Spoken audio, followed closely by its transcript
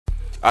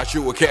I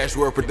shoot with Cash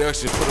World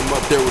Productions, put them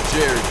up there with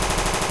Jerry.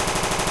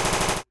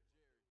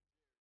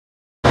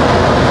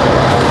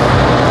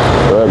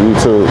 What up,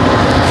 YouTube?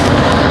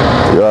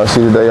 Y'all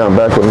see today I'm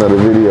back with another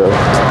video.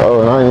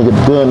 Oh, and I didn't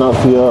get the gun out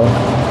for y'all,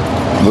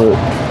 but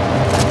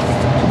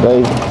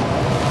today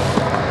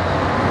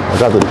I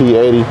got the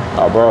P80.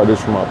 I borrowed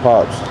this from my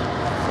pops. You know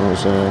what I'm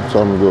saying? So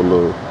I'm gonna do a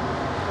little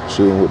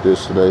shooting with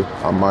this today.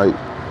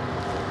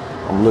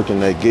 I'm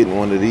looking at getting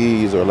one of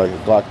these or like a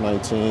Glock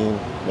 19,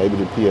 maybe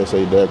the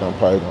PSA deck. I'm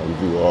probably gonna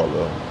review all of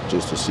them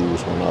just to see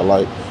which one I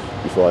like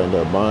before I end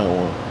up buying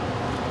one.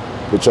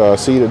 But y'all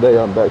see today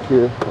I'm back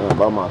here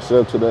by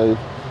myself today.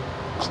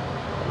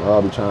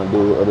 I'll be trying to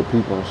do it with other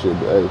people and shit,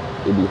 but hey,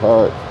 it'd be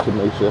hard to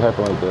make shit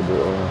happen like that.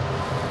 But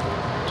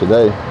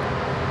today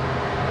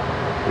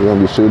we're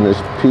gonna be shooting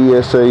this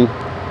PSA,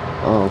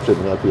 not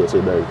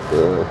PSA deck,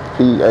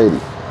 P80.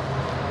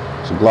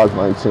 It's a Glock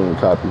 19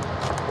 copy,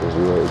 as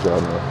well as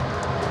y'all know.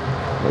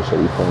 Make sure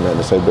we point that in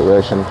the same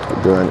direction. The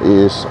gun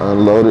is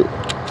unloaded.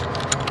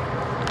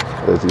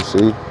 As you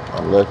see,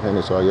 I'm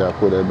left-handed, so I gotta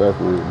put that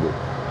backwards, but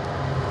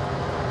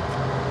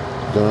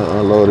gun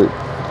unloaded.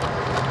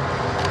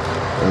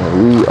 And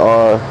we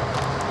are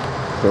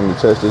gonna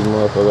test this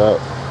motherfucker out.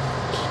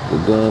 The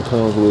gun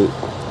comes with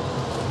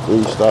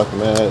 3 stock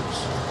mags. You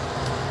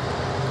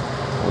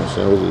know what I'm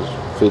saying? This is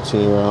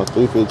 15 rounds,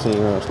 3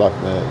 15-round stock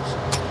mags.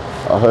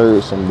 I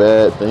heard some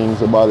bad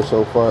things about it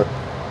so far.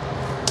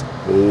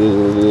 But it is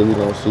what it is. We're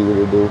gonna see what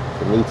it do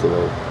for me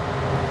today.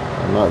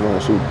 I'm not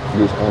gonna shoot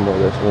this ammo,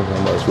 that's one thing.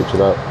 I'm about to switch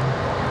it out.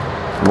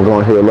 I'm gonna go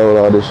ahead and load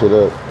all this shit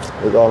up.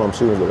 That's all I'm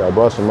shooting with. I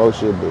brought some more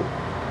shit, but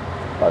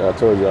like I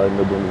told you, I ended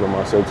up doing this by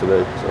myself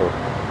today, so I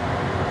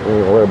ain't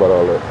gonna worry about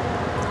all that.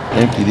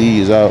 Empty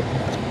these out,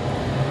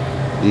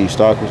 these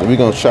stockers, and we're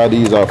gonna try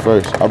these out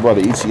first. I brought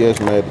an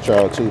ETS mag to try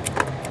out too.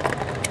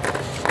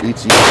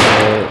 ETS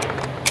mag,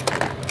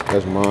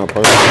 that's mine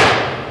personally.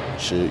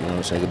 Shit, you know what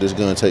I'm saying? But this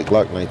gun take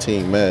Glock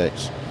 19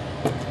 mags,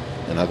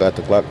 and I got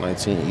the Glock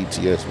 19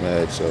 ETS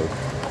mag, so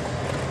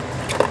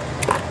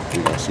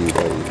we're gonna see what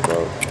that is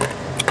about.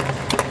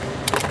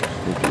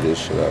 Empty this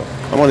shit out.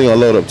 I'm only gonna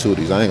load up 2 of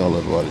these. I ain't gonna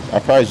load up all these. I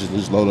probably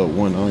just load up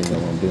 1. I don't even know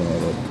what I'm doing all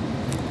that.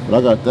 But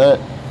I got that.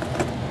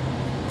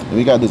 And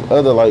we got this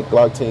other like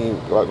Glock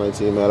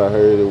 19 mag. I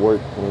heard it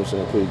worked, you know what I'm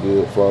saying, pretty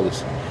good,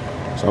 flawless.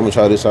 So I'm gonna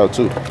try this out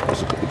too.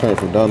 It came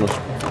from Donald's.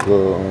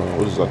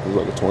 What is it like? It's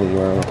like a 20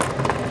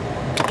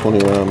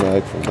 round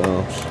mag from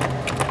Donald's.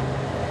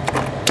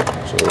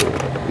 So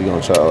we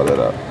gonna try all that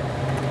out.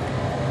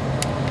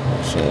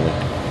 So,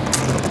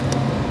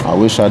 I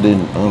wish I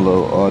didn't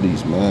unload all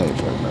these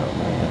mags right now,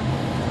 man.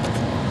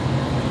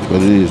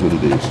 But it is what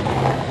it is.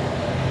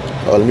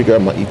 Oh, let me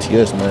grab my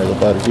ETS mag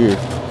up out of here.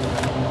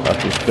 Out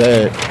this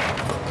bag.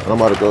 And I'm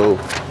about to go.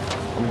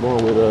 I'm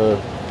going with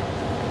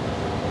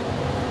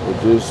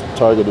this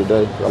Target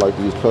today. I like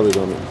these colors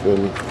on it, you feel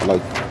me? I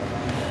like, you know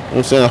what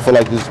I'm saying? I feel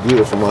like this is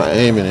good for my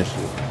aiming and shit.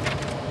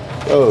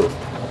 Oh,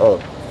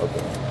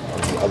 okay.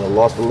 I done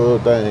lost a little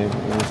thing, you know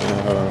what I'm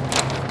saying? Hold on.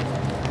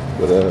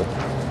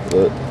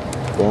 But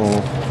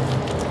boom.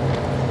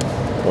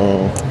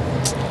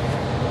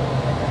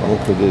 I'm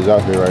gonna put this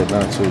out here right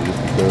now too, just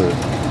because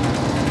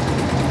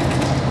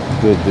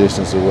good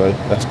distance away.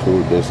 That's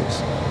cool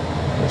distance.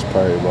 That's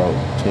probably about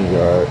 10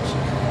 yards,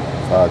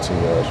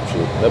 5-10 yards, some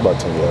shit. That's about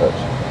 10 yards.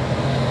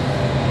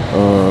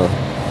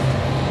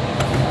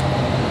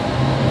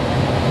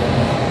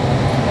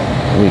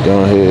 Let me go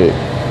ahead and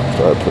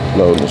start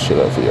loading this shit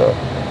up for y'all.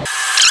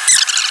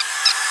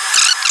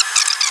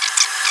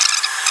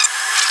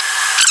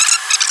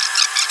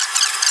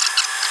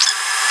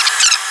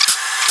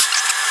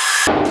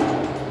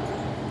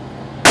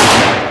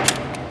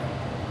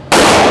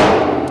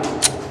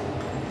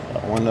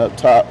 One up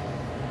top,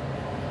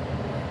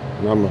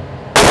 and I'm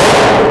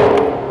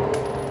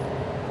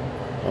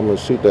gonna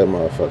shoot that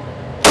motherfucker.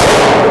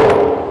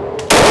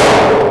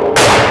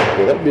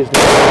 Yeah, that bitch,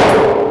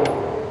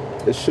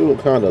 it's shooting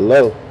kind of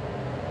low.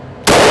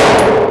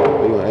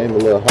 We're gonna aim a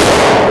little higher.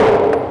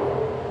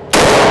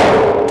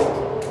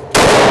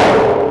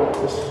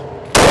 It's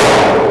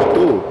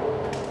cool.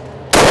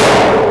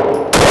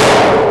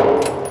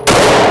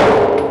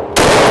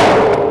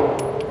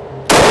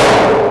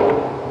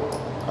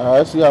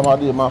 Alright, see how I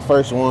did my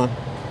first one.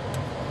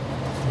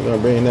 We're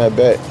gonna bring that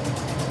back.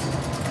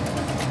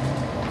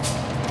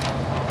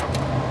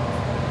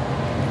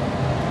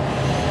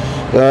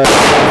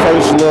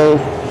 First little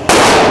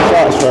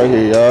shots right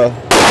here, y'all.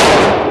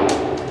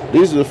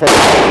 These are the first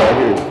shots right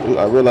here.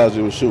 I realized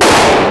it was shooting.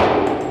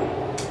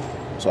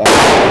 So I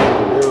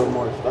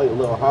a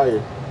little higher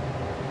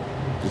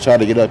to try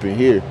to get up in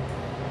here.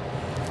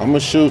 I'm gonna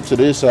shoot to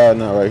this side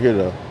now right here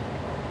though.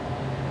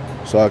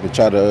 So I can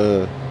try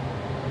to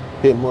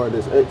hit more of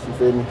this X, you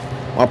feel me?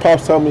 My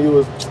pops told me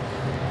it's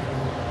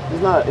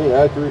not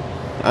inaccurate.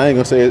 I ain't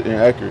gonna say it's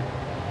inaccurate.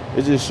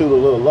 It just shoot a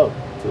little low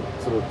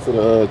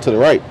to the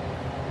right.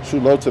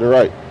 Shoot low to the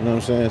right, you know what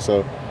I'm saying?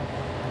 So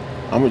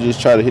I'm gonna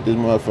just try to hit this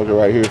motherfucker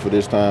right here for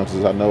this time,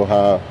 since I know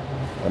how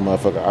that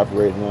motherfucker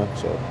operates now.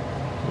 So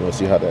we'll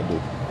see how that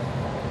do.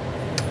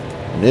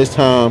 And this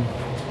time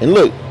And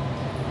look,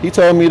 he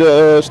told me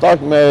the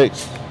stock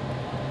mags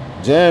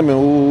jam and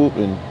whoop,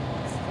 and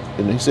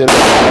he said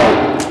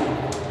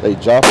they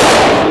drop it.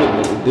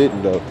 And it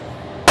didn't though.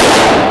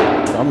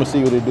 I'm gonna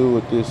see what they do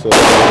with this. Real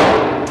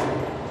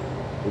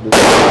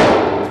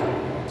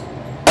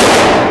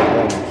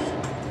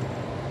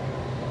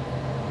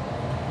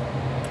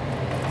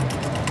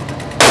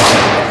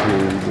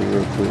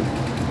quick.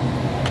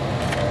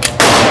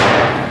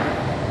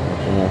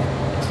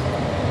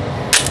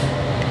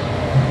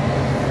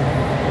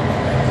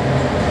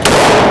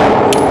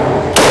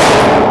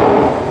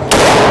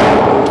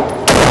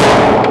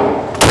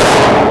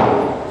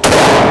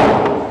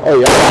 Oh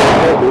yeah,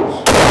 that bitch.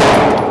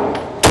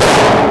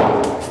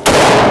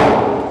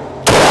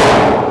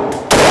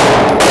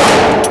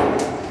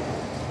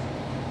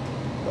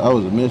 That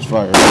was a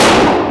misfire.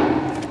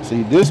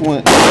 See, this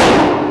one,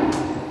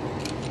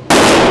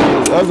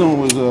 this other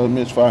one was a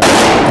misfire.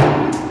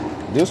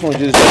 This one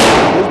just,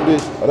 this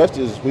bitch, oh, that's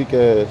just weak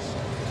ass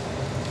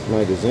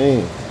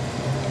magazine.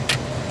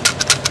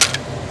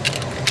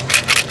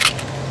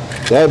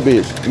 That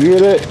bitch, you hear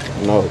that?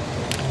 No.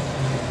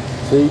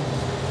 See?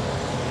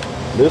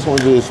 This one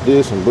just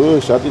did some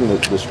bullshit. I think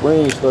the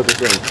spring stuck or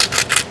something.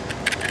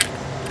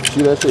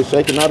 See that shit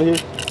shaking out of here?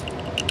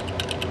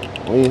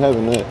 We ain't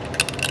having that.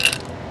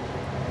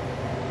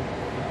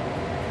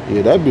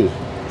 Yeah, that bitch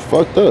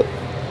fucked up.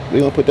 We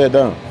gonna put that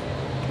down.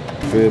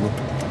 You feel me?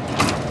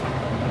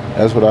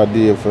 That's what I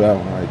did for that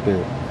one right there.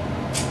 You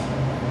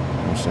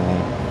know what I'm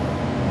saying?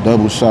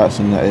 Double shots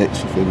in the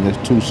X, you feel me?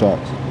 That's 2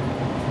 shots.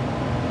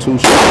 2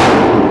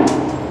 shots.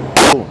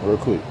 Boom, real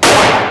quick.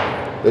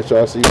 Let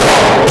y'all see.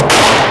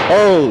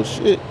 Oh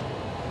shit.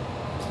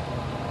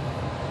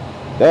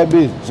 That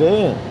bitch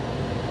jammed.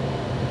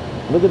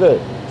 Look at that.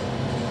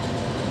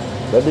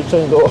 That bitch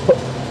ain't go up.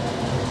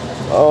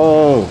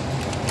 Oh.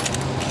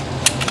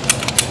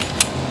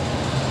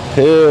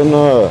 Hell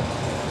no.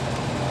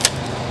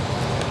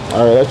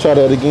 Alright, let's try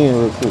that again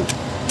real quick.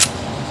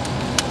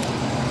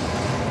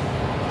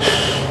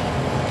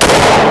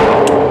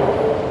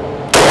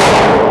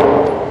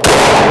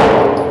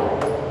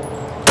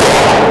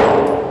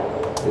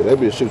 Yeah, that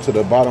bitch shoot to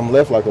the bottom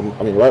left like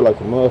right like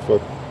a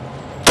motherfucker.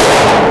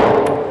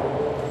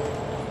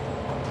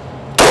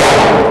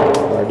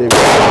 Alright, there we go.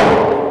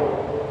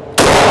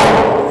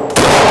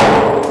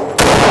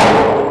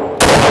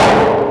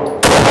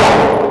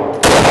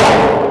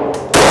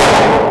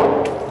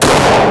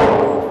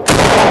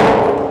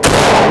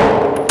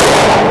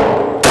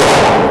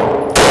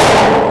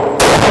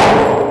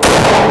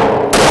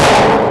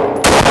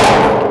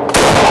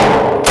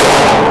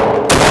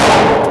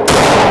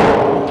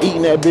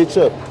 That bitch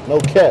up, no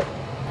cap.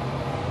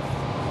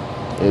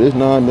 Yeah, this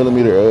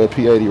 9mm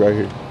P80 right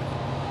here.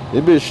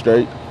 This bitch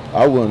straight.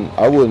 I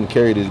wouldn't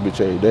carry this bitch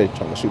every day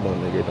trying to shoot no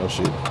nigga, no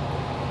shit.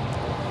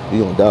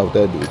 You gonna die with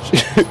that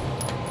bitch.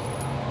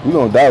 You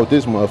gonna die with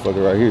this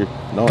motherfucker right here.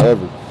 Don't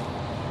ever.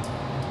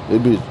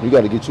 This bitch, you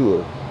gotta get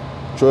you a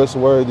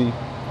trustworthy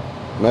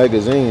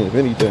magazine, if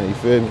anything, you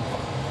feel me?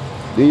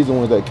 These are the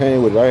ones that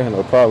came with it. I ain't had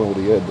no problem with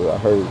it yet, but I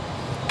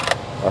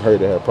heard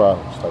they had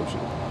problems type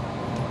shit.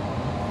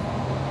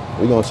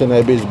 We're gonna send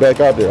that bitch back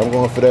out there. I'm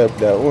going for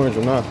that orange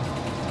one now.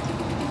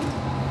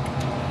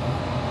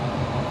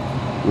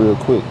 Real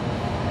quick.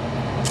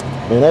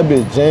 Man, that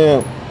bitch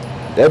jammed.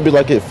 That bitch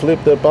like it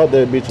flipped up out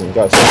that bitch and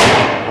got stuck.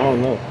 I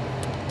don't know.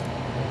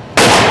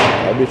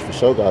 That bitch for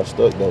sure got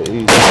stuck though,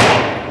 easy.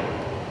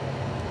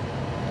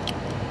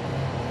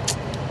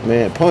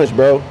 Man, punch,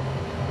 bro.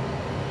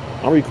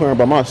 I'm recording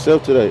by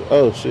myself today.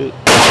 Oh shit.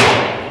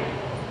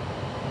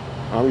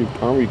 I'm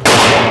recording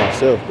by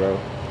myself, bro.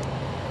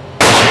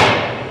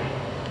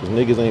 Cause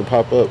niggas ain't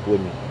pop up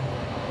with me.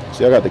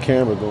 See, I got the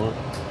camera going.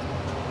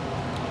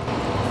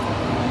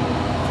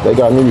 They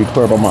got me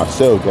recording by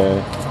myself,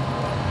 gang.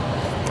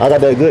 I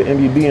got that good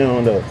MBB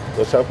on though.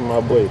 What's up for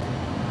my boy?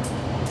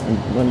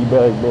 Money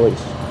bag boys.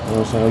 You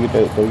know what I'm saying? Go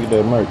get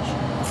that merch.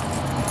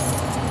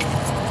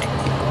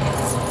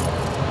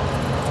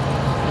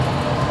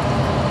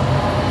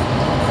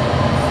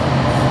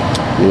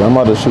 Yeah, I'm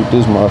about to shoot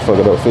this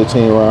motherfucker though.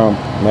 15-round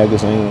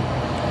magazine.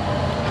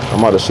 I'm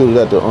about to shoot it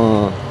at the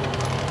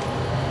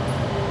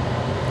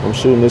I'm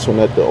shooting this one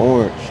at the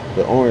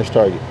orange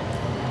target.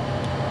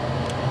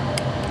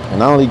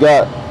 And I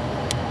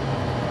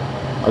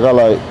got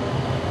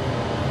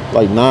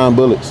like 9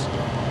 bullets.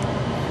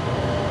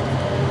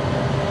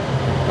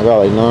 I got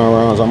like 9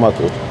 rounds. I'm about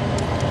to,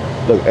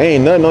 look,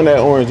 ain't nothing on that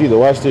orange either.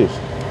 Watch this.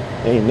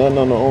 Ain't nothing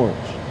on the orange.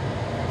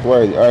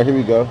 Where is it? All right, here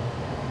we go.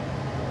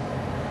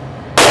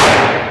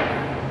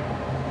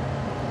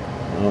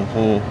 You know what I'm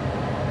saying?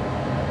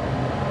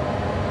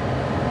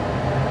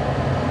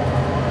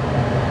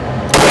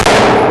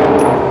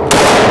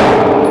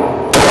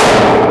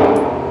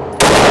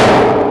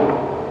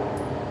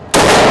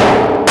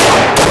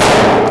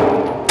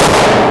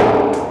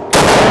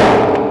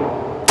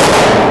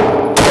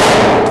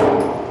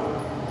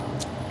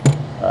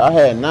 I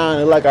had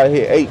 9, it like I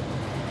hit 8.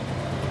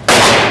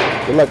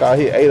 It like I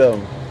hit 8 of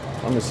them.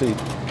 Let me see.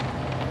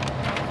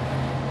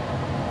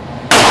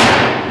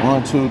 1,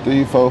 1, 2,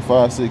 3, 4,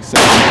 5, 6,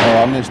 7.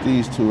 Oh, I missed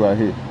these 2 right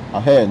here. I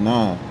had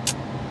 9.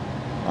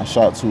 I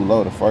shot too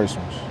low the first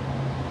ones.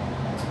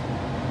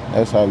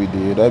 That's how we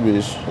did. That bitch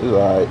is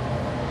alright.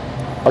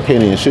 I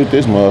can't even shoot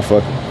this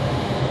motherfucker.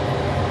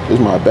 This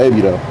my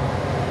baby though.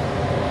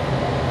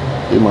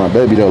 This my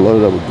baby though.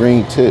 Loaded up with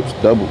green tips.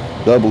 Double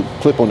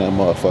clip on that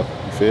motherfucker.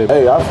 You feel me?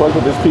 Hey, I fuck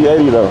with this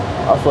P80 though.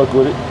 I fuck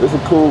with it. This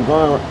is a cool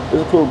gun.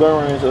 This is a cool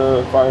gun range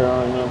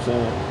firearm. You know what I'm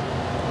saying?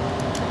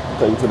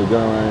 Take you to the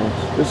gun range.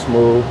 It's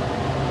smooth.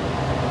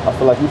 I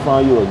feel like you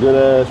find you a good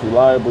ass,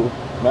 reliable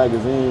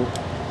magazine.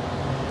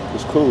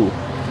 It's cool.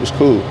 It's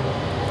cool.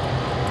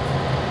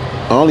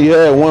 I only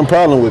had one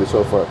problem with it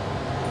so far.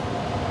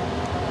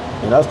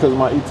 And that's because of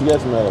my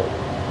ETS mag.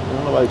 You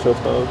don't nobody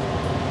trust those.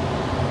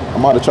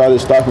 I'm about to try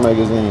this stock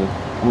magazine.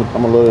 I'm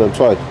gonna load it up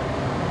twice.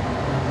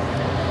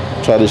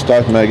 Try this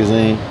stock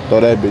magazine.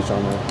 Throw that bitch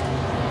on there.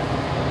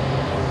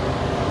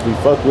 We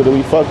fuck with it,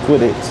 we fuck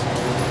with it.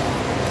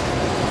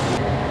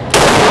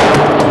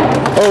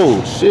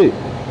 Oh shit.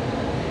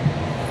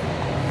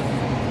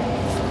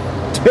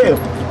 Damn.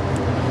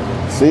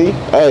 See?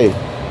 Hey.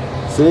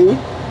 See?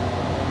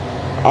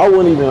 I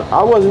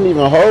wasn't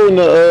even holding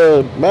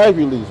the mag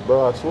release,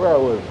 bro. I swear I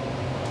wasn't.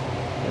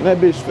 And that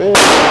bitch fell.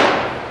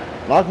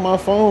 Knocked my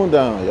phone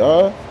down,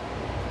 y'all.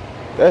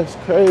 That's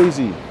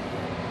crazy.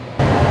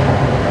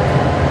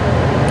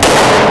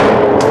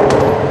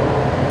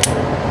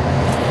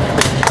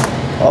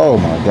 Oh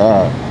my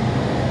God.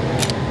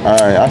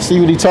 Alright, I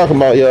see what he talking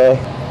about, y'all.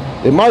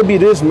 It might be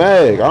this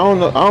mag. I don't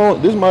know. I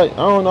don't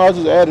know. I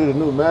just added a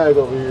new mag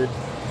over here.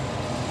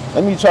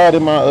 Let me try it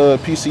in my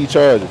PC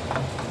charger.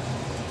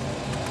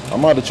 I'm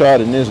about to try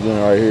it in this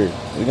gun right here.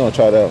 We're gonna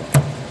try that one.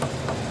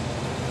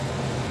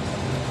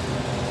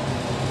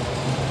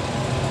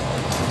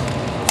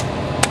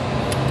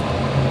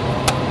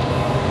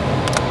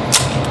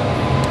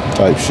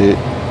 Type shit.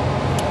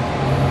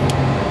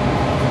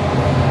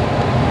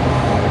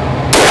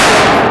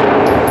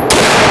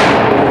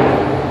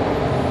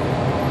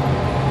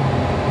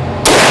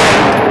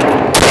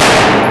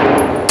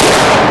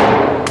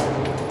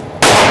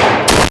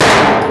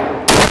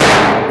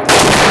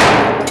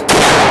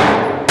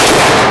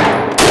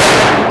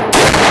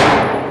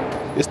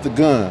 It's the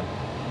gun.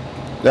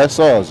 That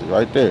solves it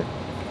right there.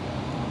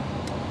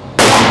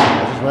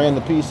 I just ran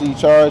the PC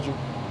charger.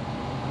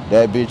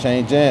 That bitch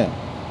ain't jammed.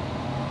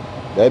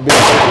 That bitch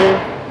right there,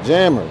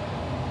 jammer.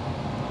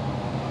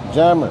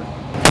 Jammer.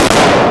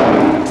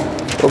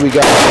 What we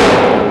got?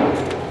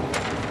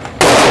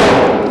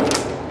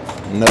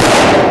 No.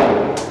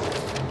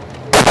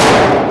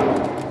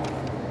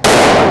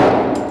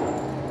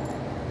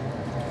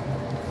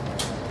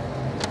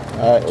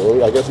 Alright,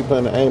 well, I guess we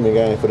playing the aiming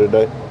game for the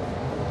day.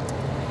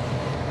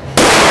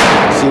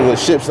 See what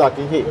ships I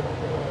can hit.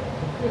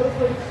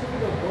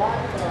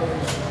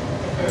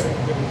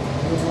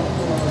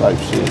 Type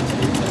shit.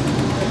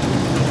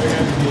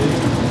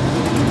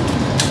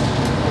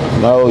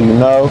 No, you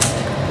know.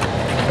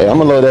 Hey, I'm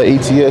gonna load that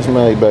ETS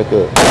mag back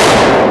up.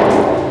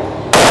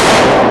 My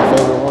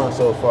favorite one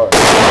so far.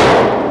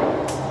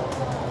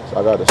 So I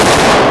got this.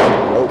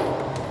 Nope.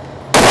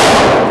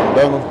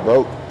 Done.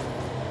 Broke.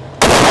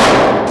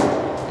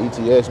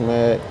 ETS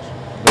mag.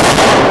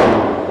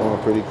 Going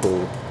pretty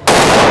cool.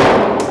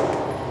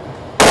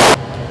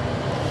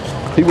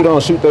 People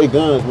don't shoot their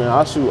guns, man.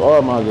 I shoot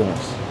all my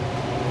guns.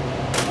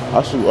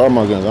 I shoot all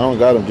my guns. I don't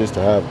got them just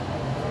to have them.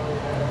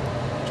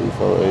 2,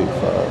 4, 8, 5.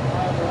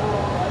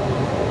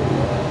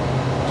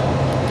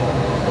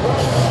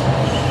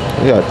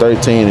 We got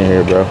 13 in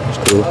here, bro. It's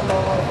cool.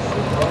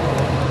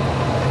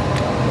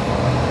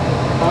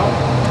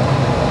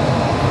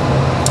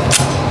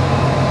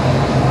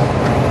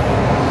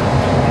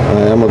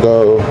 Alright, I'm gonna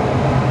go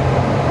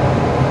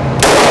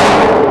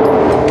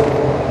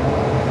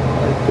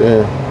right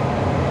there.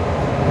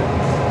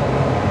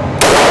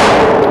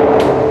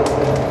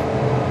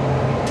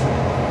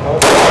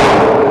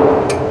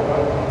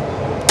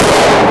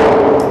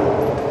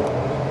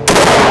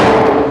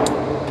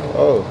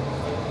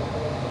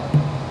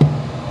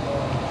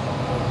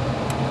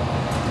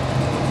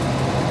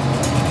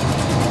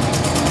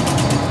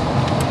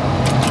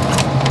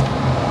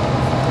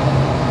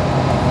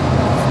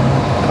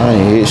 I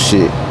ain't hit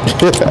shit.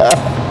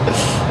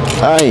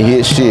 I ain't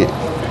hit shit.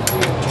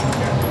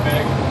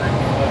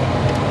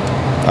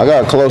 I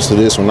got close to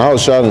this one. I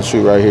was shot and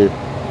shoot right here.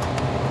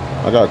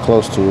 I got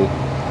close to it.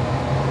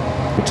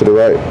 To the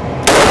right.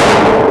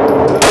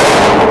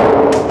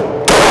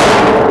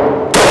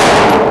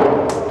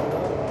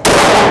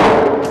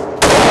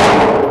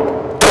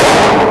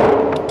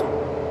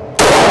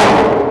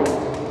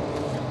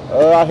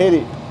 I hit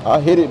it. I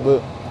hit it,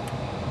 but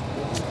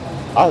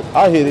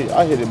I hit it.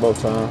 I hit it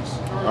both times.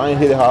 I ain't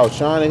hit it how I was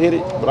trying to hit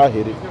it, but I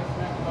hit it. You know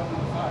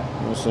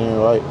what I'm saying?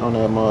 Right on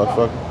that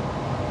motherfucker.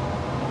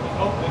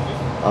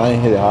 I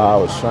ain't hit it how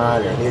I was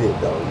trying to hit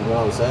it though. You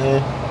know what I'm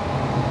saying?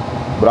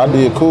 But I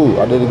did cool.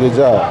 I did a good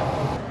job.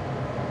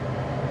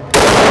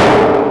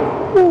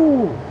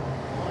 Woo.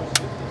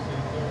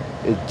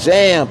 It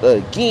jammed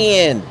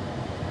again.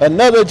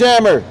 Another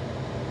jammer.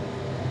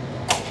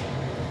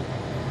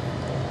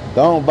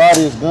 Don't buy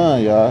this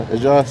gun, y'all.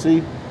 As y'all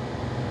see,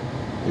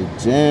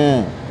 it's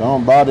jammed.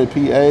 Don't buy the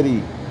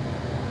P80.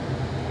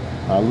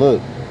 Now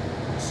look,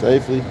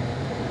 safely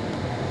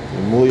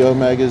remove your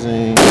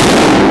magazine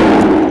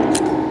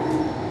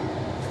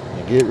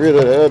and get rid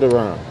of the other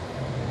round.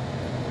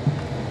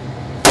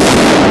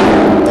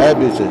 That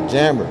bitch a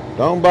jammer.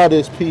 Don't buy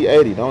this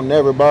P80. Don't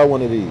never buy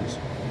one of these.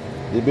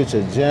 This bitch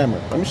a jammer.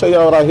 Let me show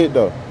y'all what I hit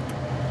though.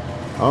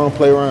 I don't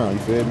play around, you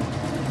feel me?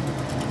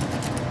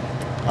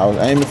 I was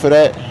aiming for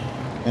that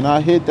and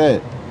I hit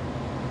that.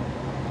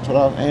 That's what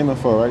I was aiming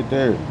for right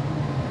there.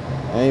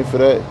 Aim for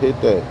that, hit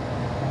that.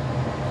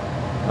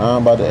 Now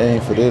I'm about to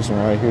aim for this one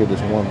right here,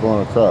 this one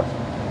going across.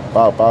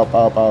 Pow, pow,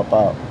 pow, pow,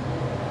 pow.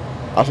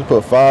 I should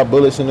put 5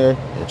 bullets in there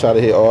and try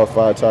to hit all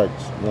 5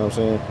 targets. You know what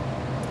I'm saying?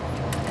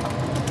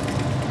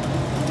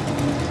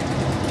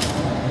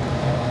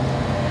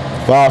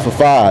 Five for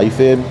 5, you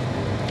feel me?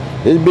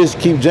 This bitch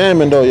keep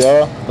jamming though,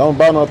 y'all. Don't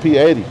buy no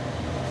P80.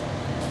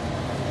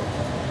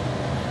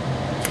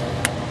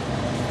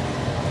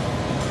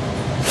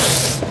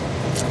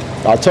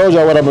 I told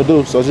y'all what I'm gonna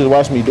do, so just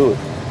watch me do it.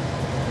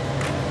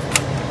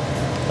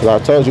 Cause I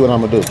told you what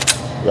I'm gonna do.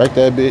 Wreck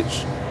that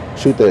bitch,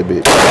 shoot that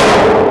bitch.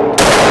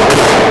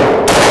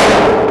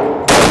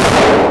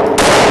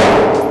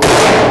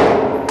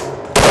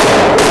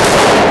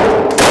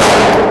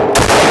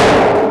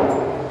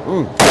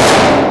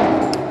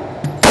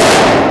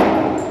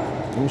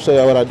 Let me show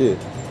y'all what I did.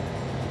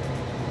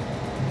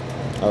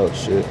 Oh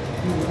shit.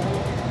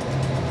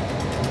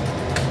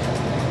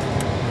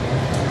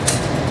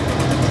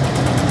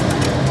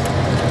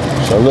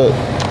 So look,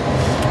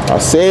 I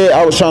said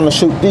I was trying to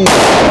shoot these.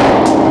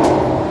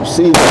 You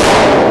see,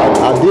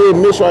 I did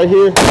miss right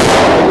here,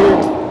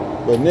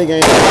 but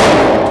nigga ain't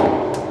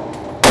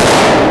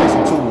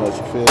missing too much,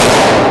 you feel me?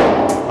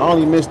 I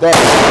only missed that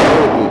one a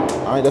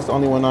little bit. That's the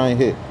only one I ain't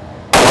hit.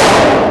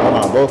 Oh,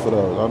 no, both of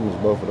those. I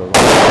missed both of those.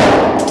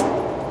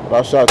 But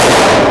I shot them.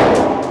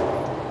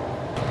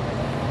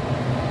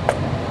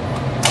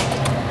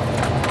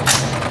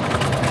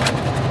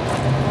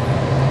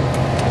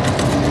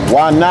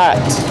 Why not?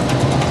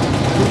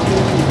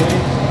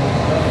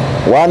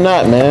 Why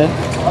not, man?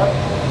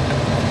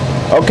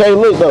 Okay,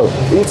 look though,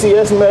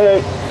 ETS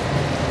mag,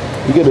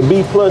 you get a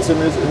B plus in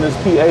this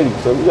P80.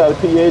 So if you got a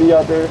P80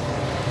 out there,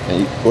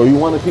 or you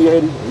want a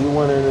P80, and you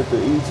wondering if the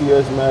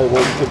ETS mag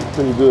works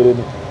pretty good in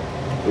it,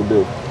 it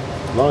do.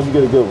 As long as you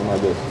get a good one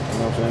like this, you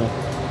know what I'm saying?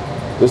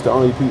 This is the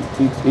only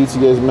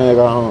ETS mag I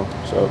own,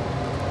 so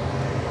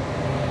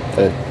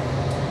hey,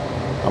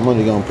 I'm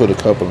only gonna put a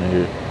couple in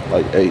here,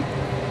 like 8.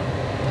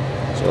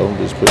 So I'm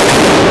just putting.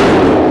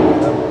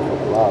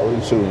 Wow, what are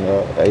you shooting,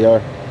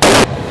 AR?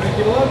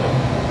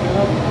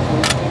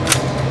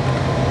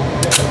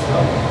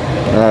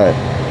 Alright,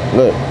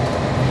 look.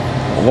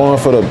 I'm going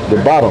for the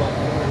bottom.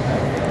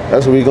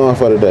 That's what we're going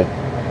for today.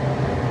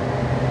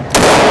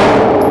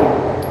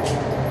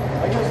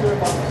 I guess they're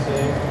about the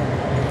same.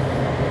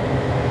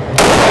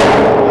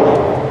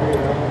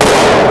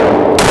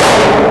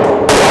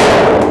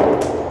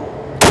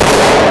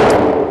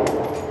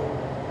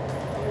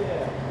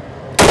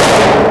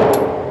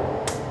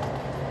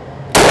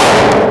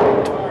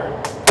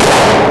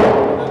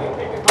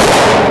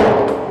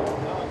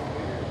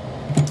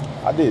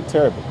 I did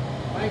terrible.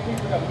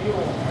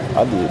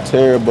 I did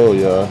terrible,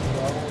 y'all.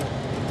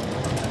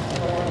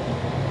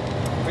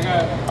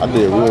 I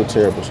did real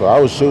terrible. So I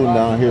was shooting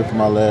down here for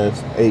my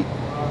last 8.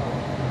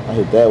 I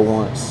hit that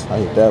once. I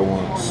hit that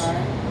once.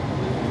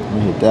 I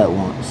hit that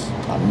once.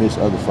 I missed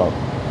other folk.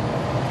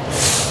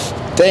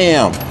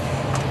 Damn.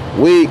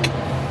 Weak.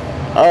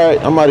 Alright,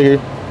 I'm out of here.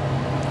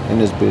 In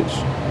this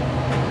bitch.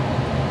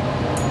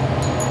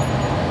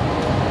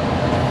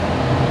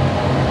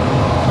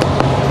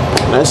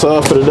 That's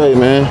all for today,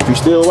 man. If you're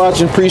still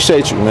watching,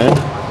 appreciate you, man.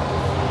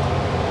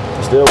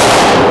 Still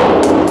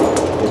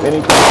watching. If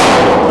anything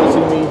you want to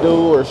see me do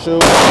or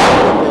shoot,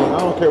 anything, I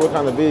don't care what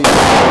kind of video,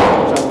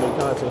 I'm trying to make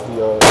content for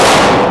y'all.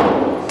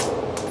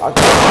 I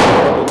can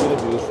do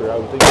interviews for y'all. I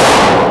would think so.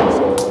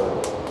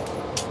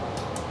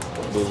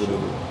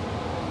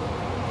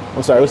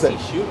 I'm sorry, what's that?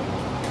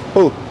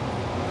 Who?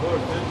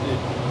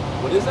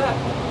 What is that?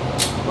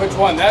 Which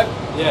one? That?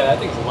 Yeah, that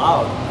thing's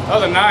loud. That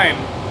was a 9.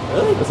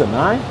 Really? That's a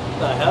 9? What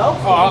the hell?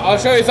 Oh, I'll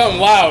show you something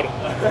loud.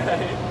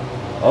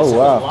 Oh,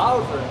 wow.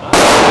 Loud for a 9.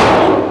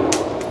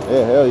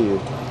 Yeah, hell yeah.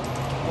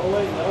 Oh,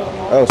 wait, no.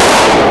 Oh, so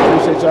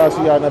appreciate y'all.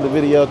 See y'all in another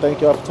video. Thank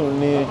y'all for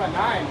tuning in. That's a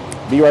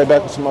 9. Be right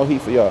back with some more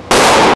heat for y'all.